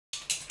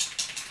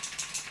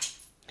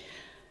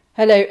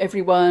Hello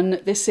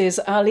everyone, this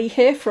is Ali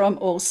here from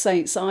All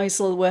Saints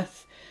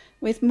Isleworth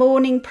with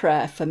morning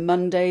prayer for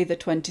Monday the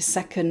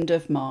 22nd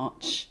of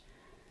March.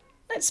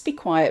 Let's be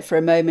quiet for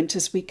a moment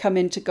as we come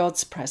into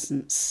God's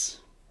presence.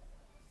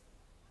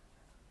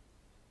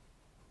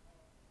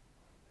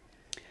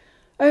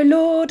 O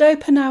Lord,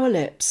 open our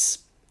lips,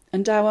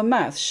 and our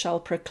mouth shall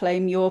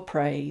proclaim your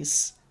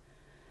praise.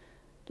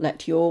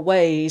 Let your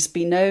ways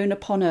be known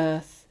upon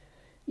earth,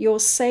 your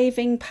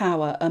saving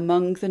power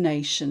among the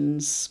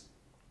nations.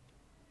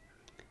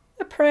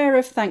 A prayer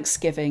of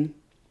thanksgiving.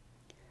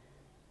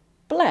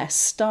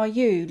 Blessed are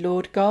you,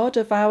 Lord God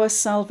of our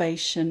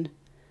salvation.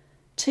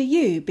 To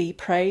you be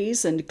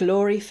praise and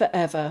glory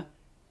forever.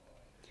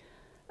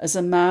 As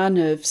a man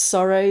of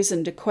sorrows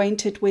and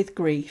acquainted with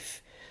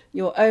grief,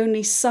 your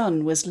only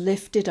Son was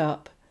lifted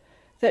up,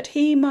 that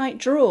he might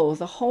draw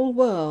the whole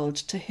world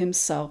to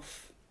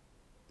himself.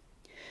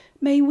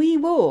 May we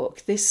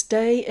walk this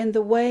day in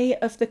the way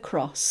of the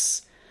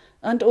cross,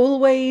 and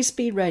always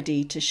be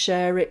ready to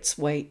share its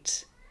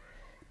weight,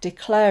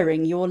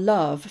 declaring your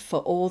love for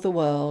all the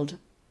world.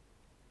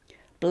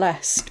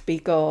 Blessed be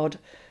God,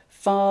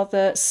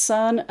 Father,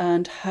 Son,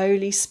 and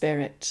Holy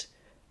Spirit.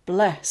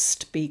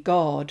 Blessed be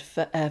God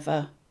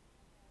forever.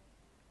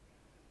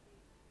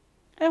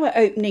 Our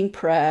opening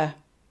prayer.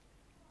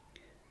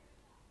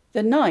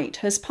 The night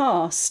has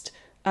passed,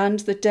 and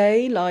the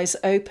day lies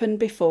open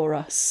before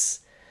us.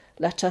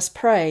 Let us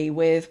pray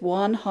with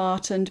one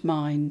heart and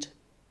mind.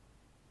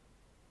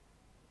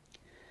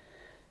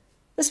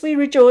 As we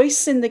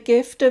rejoice in the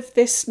gift of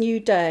this new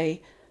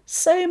day,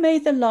 so may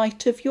the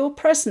light of your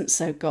presence,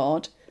 O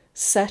God,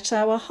 set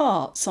our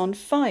hearts on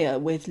fire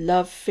with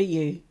love for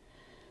you,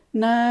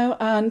 now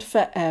and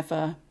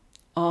forever.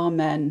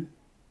 Amen.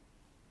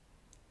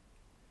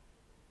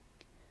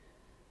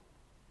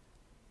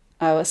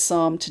 Our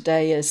psalm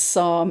today is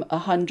Psalm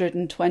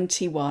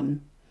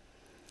 121,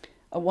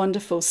 a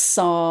wonderful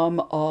psalm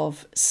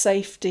of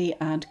safety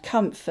and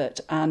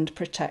comfort and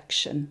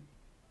protection.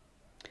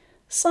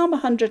 Psalm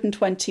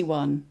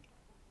 121.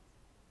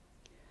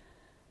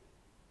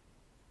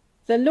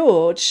 The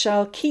Lord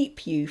shall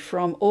keep you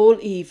from all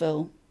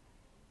evil.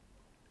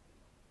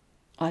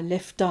 I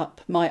lift up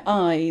my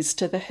eyes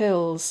to the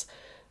hills.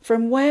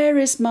 From where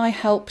is my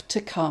help to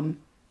come?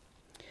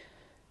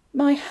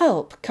 My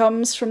help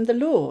comes from the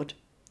Lord,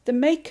 the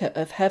maker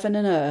of heaven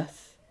and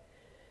earth.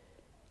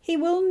 He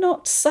will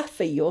not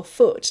suffer your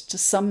foot to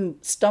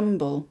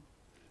stumble.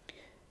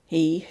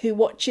 He who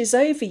watches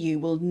over you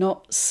will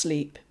not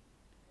sleep.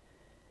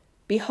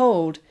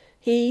 Behold,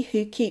 he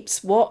who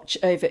keeps watch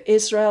over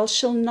Israel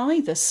shall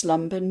neither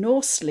slumber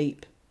nor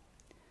sleep.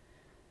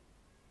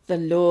 The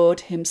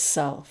Lord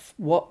himself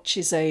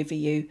watches over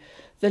you.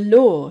 The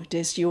Lord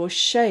is your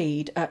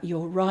shade at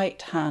your right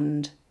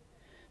hand,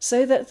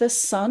 so that the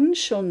sun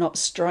shall not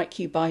strike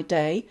you by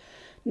day,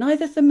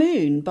 neither the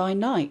moon by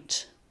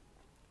night.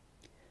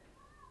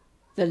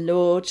 The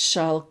Lord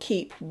shall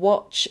keep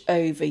watch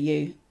over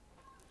you.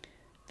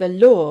 The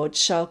Lord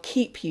shall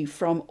keep you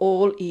from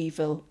all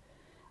evil.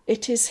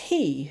 It is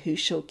he who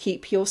shall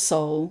keep your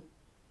soul.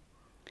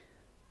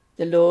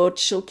 The Lord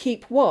shall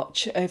keep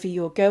watch over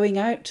your going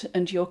out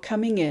and your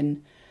coming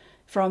in,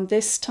 from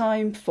this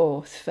time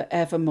forth for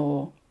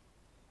evermore.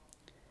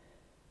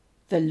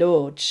 The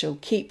Lord shall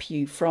keep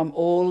you from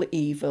all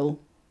evil.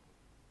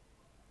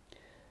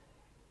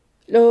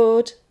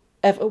 Lord,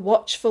 ever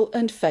watchful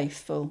and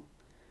faithful,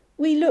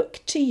 we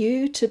look to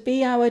you to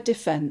be our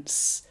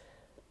defence,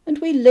 and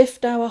we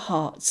lift our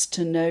hearts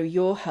to know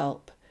your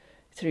help.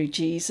 Through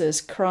Jesus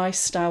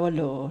Christ our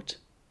Lord.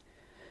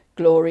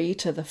 Glory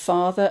to the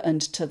Father,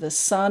 and to the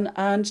Son,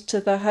 and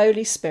to the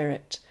Holy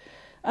Spirit,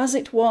 as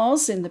it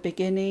was in the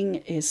beginning,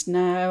 is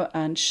now,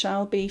 and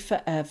shall be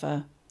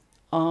forever.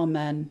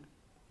 Amen.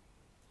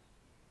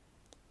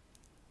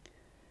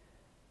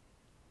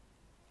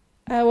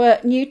 Our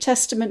New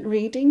Testament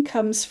reading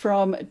comes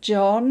from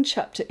John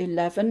chapter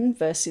 11,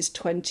 verses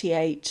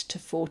 28 to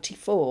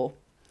 44.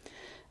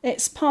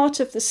 It's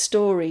part of the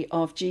story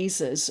of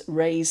Jesus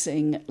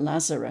raising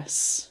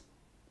Lazarus.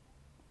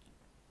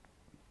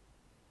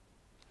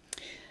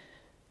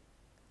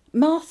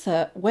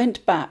 Martha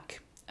went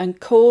back and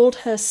called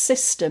her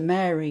sister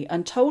Mary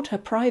and told her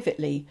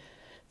privately,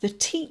 "The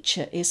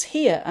teacher is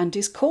here and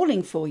is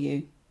calling for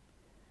you."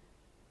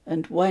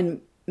 And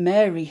when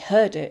Mary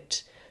heard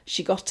it,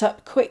 she got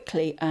up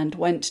quickly and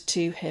went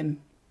to him.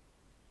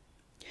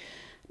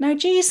 Now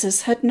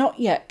Jesus had not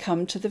yet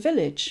come to the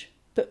village,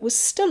 but was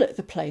still at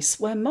the place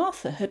where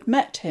Martha had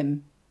met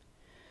him.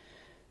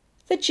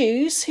 The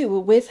Jews who were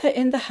with her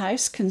in the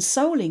house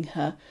consoling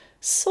her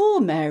saw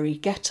Mary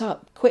get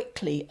up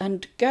quickly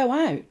and go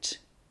out.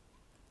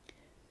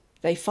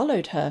 They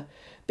followed her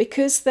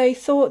because they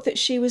thought that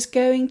she was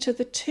going to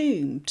the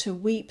tomb to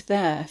weep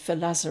there for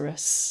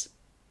Lazarus.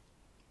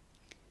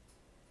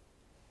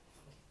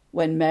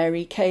 When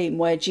Mary came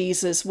where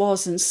Jesus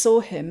was and saw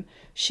him,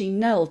 she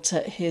knelt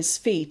at his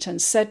feet and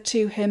said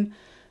to him,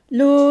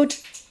 "Lord,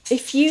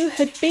 if you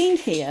had been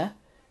here,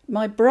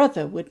 my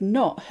brother would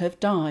not have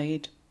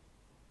died."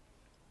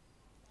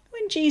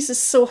 When Jesus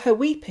saw her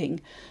weeping,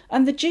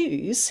 and the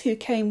Jews who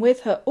came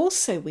with her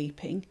also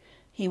weeping,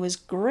 he was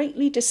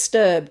greatly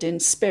disturbed in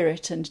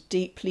spirit and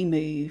deeply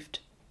moved.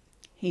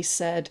 He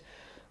said,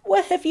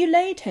 "Where have you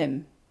laid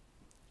him?"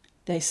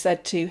 They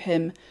said to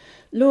him,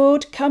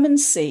 "Lord, come and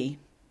see."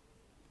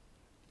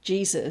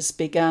 Jesus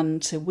began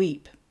to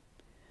weep.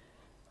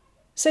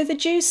 So the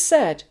Jews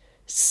said,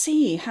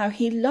 "See how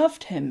he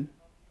loved him."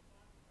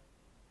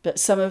 But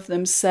some of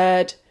them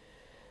said,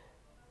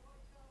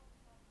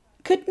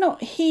 "Could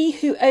not he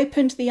who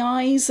opened the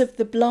eyes of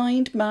the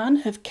blind man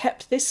have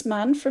kept this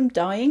man from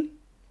dying?"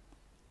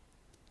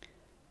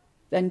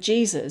 Then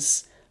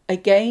Jesus,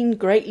 again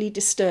greatly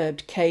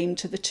disturbed, came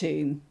to the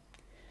tomb.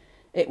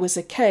 It was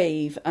a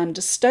cave, and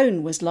a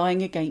stone was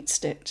lying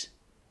against it.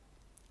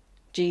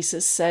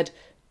 Jesus said,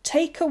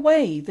 "Take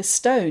away the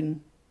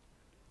stone."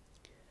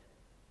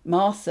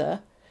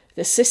 Martha,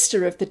 the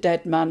sister of the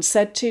dead man,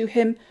 said to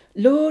him,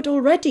 "Lord,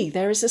 already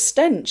there is a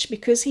stench,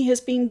 because he has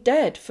been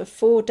dead for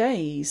 4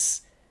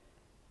 days."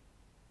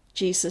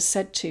 Jesus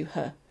said to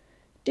her,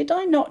 "Did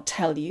I not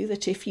tell you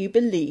that if you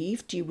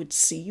believed, you would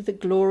see the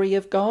glory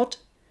of God?"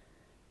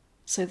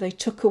 So they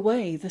took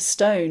away the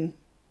stone.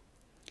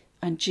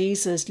 And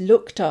Jesus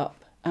looked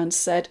up and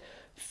said,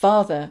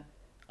 "Father,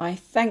 I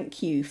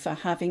thank you for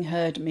having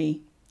heard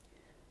me.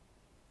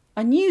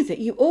 I knew that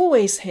you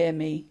always hear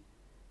me,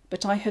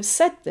 but I have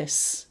said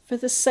this for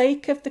the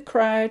sake of the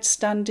crowd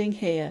standing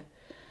here,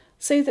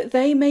 so that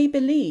they may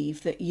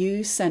believe that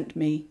you sent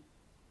me."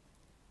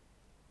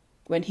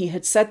 When he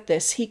had said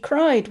this, he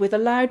cried with a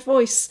loud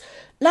voice,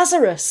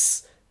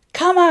 "Lazarus,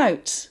 come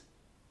out!"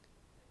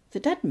 The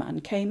dead man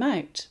came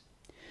out,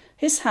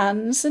 his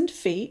hands and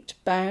feet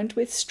bound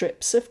with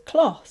strips of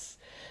cloth,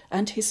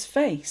 and his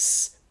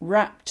face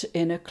wrapped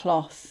in a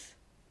cloth.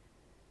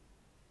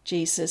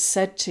 Jesus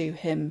said to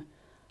him,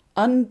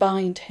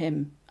 "Unbind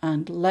him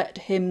and let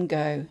him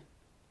go."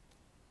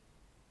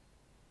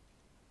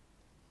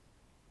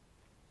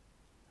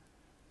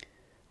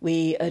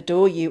 We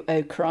adore you,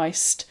 O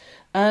Christ,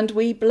 and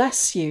we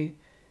bless you.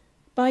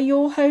 By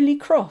your holy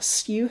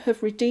cross you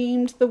have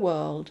redeemed the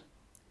world.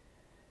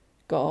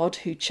 God,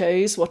 who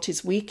chose what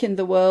is weak in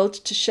the world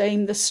to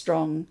shame the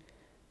strong.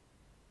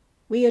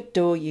 We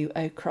adore you,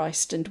 O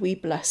Christ, and we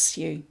bless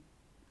you.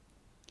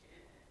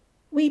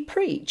 We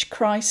preach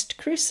Christ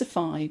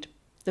crucified,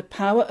 the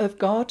power of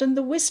God and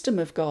the wisdom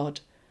of God.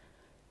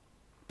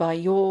 By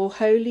your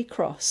holy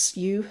cross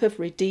you have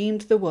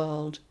redeemed the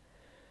world.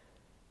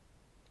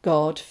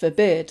 God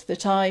forbid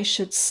that I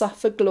should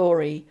suffer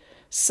glory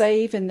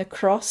save in the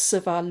cross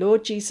of our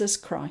Lord Jesus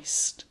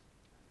Christ.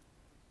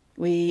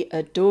 We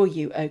adore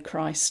you, O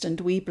Christ, and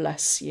we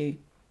bless you.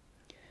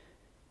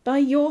 By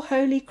your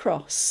holy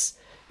cross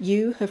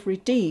you have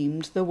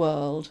redeemed the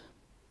world.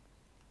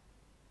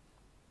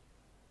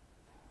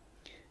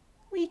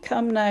 We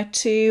come now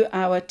to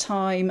our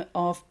time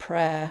of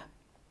prayer.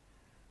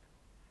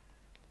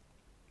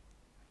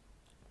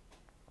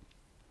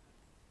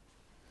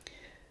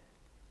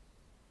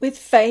 With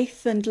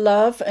faith and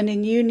love and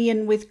in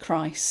union with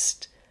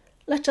Christ,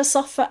 let us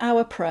offer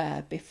our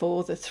prayer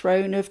before the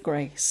throne of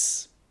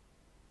grace.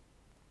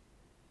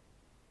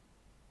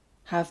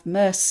 Have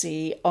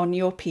mercy on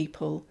your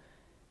people,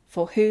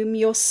 for whom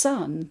your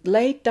Son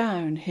laid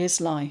down his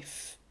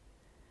life.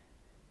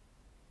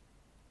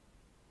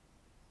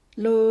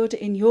 Lord,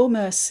 in your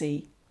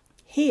mercy,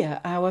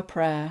 hear our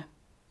prayer.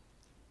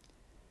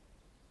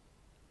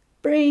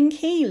 Bring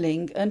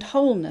healing and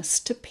wholeness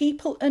to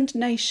people and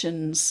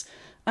nations,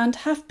 and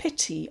have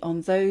pity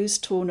on those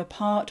torn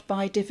apart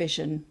by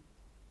division.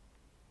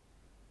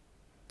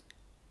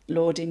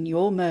 Lord, in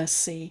your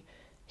mercy,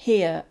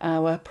 hear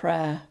our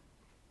prayer.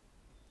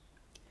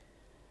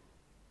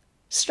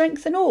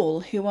 Strengthen all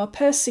who are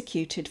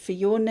persecuted for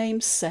your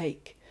name's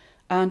sake,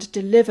 and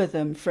deliver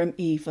them from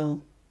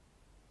evil.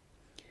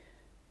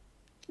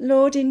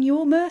 Lord, in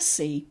your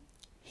mercy,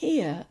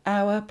 hear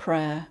our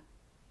prayer.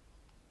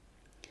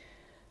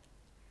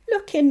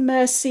 Look in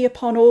mercy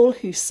upon all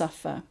who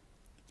suffer,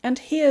 and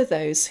hear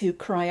those who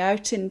cry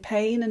out in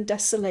pain and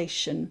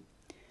desolation.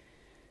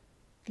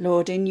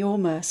 Lord, in your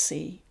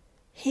mercy,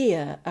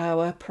 hear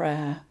our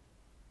prayer.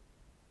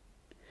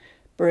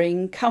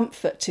 Bring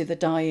comfort to the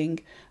dying,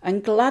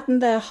 and gladden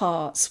their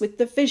hearts with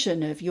the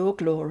vision of your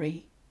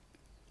glory.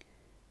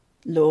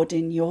 Lord,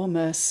 in your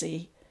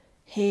mercy,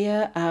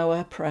 hear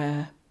our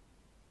prayer.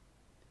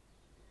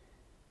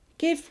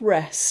 Give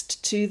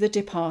rest to the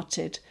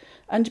departed,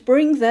 and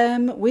bring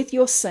them with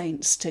your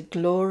saints to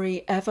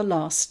glory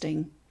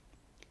everlasting.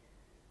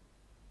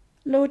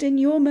 Lord, in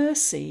your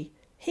mercy,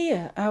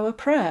 hear our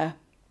prayer.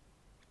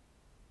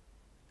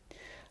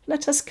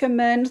 Let us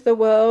commend the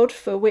world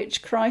for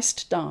which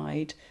Christ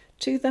died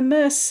to the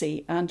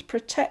mercy and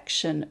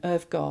protection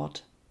of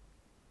God.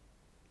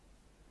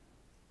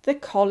 The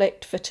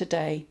Collect for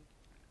today.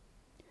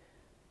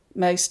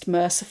 Most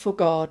merciful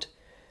God,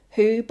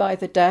 who by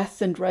the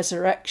death and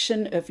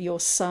resurrection of your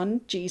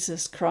Son,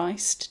 Jesus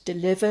Christ,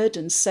 delivered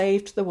and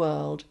saved the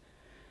world,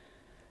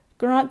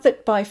 grant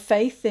that by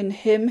faith in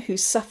him who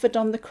suffered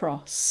on the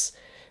cross,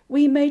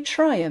 we may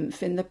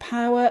triumph in the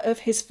power of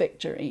his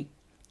victory.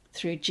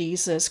 Through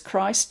Jesus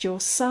Christ,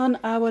 your Son,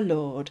 our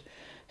Lord,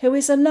 who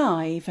is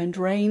alive and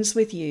reigns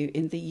with you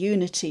in the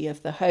unity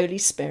of the Holy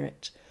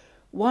Spirit,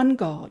 one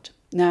God,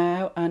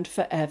 now and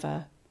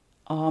forever.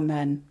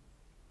 Amen.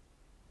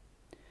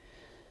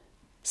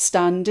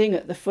 Standing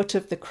at the foot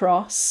of the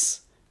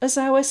cross, as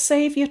our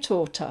Saviour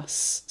taught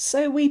us,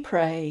 so we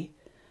pray.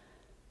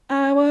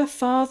 Our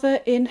Father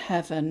in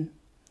heaven,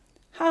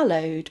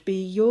 hallowed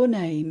be your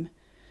name.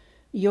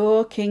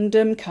 Your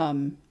kingdom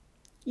come.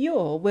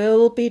 Your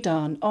will be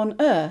done on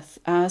earth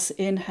as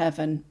in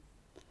heaven.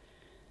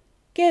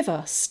 Give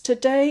us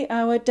today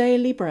our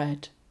daily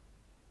bread.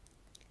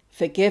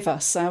 Forgive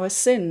us our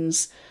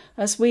sins,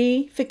 as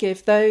we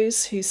forgive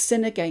those who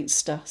sin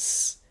against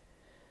us.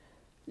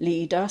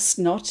 Lead us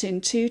not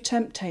into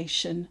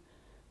temptation,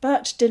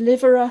 but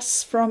deliver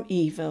us from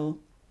evil.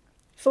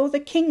 For the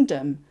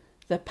kingdom,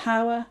 the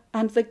power,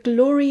 and the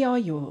glory are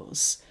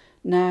yours,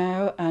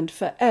 now and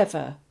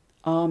forever.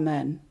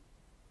 Amen.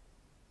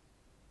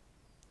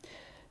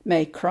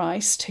 May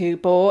Christ, who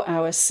bore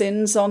our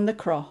sins on the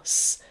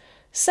cross,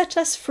 set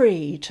us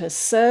free to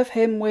serve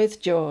him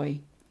with joy.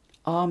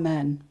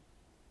 Amen.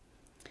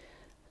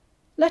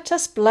 Let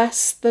us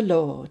bless the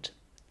Lord.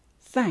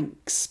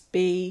 Thanks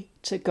be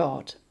to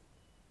God.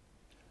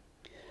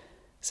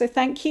 So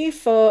thank you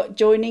for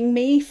joining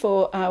me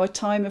for our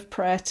time of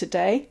prayer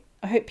today.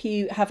 I hope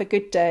you have a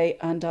good day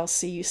and I'll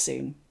see you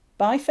soon.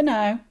 Bye for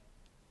now.